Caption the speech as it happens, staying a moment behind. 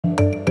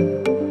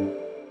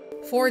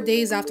4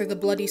 days after the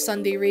bloody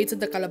Sunday raids in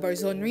the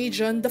Calabarzon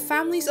region, the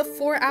families of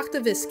 4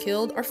 activists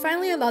killed are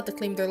finally allowed to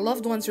claim their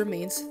loved ones'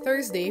 remains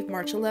Thursday,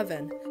 March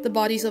 11. The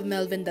bodies of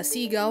Melvin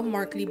Dasigaw,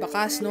 Mark Lee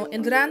Bacasno,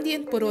 and Randy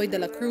and Puroy de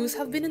la Cruz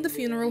have been in the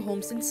funeral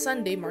home since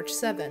Sunday, March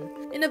 7.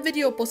 In a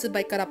video posted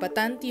by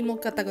Karapatan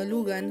Timog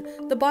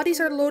Katagalugan, the bodies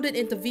are loaded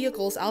into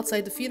vehicles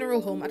outside the funeral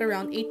home at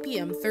around 8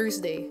 p.m.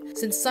 Thursday.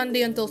 Since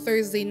Sunday until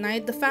Thursday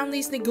night, the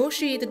families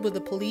negotiated with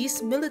the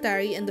police,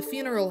 military, and the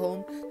funeral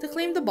home to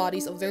claim the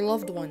bodies of their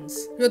loved ones.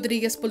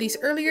 Rodriguez police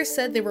earlier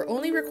said they were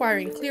only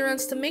requiring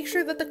clearance to make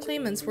sure that the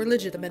claimants were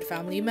legitimate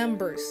family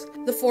members.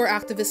 The 4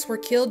 activists were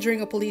killed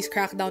during a police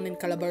crackdown in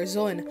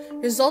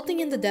Calabarzon, resulting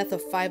in the death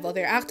of 5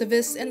 other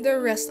activists and the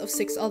arrest of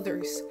 6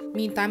 others.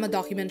 Meantime, a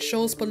document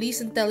shows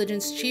Police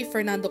Intelligence Chief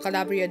Fernando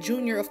Calabria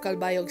Jr. of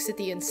Calbayog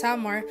City and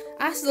Samar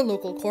asked the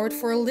local court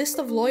for a list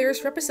of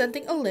lawyers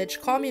representing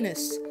alleged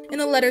communists. In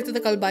a letter to the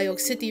Calbayog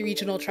City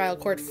Regional Trial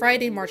Court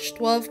Friday, March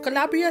 12,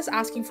 Calabria is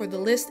asking for the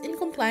list in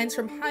compliance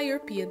from higher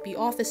PNP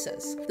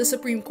offices. The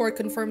Supreme Court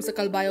confirms the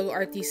Calbayog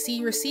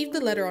RTC received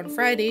the letter on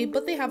Friday,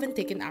 but they haven't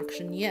taken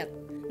action yet.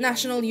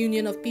 National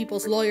Union of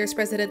People's Lawyers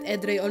President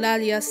Edre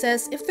Olalia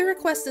says if the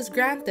request is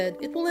granted,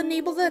 it will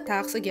enable the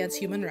attacks against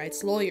human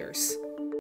rights lawyers.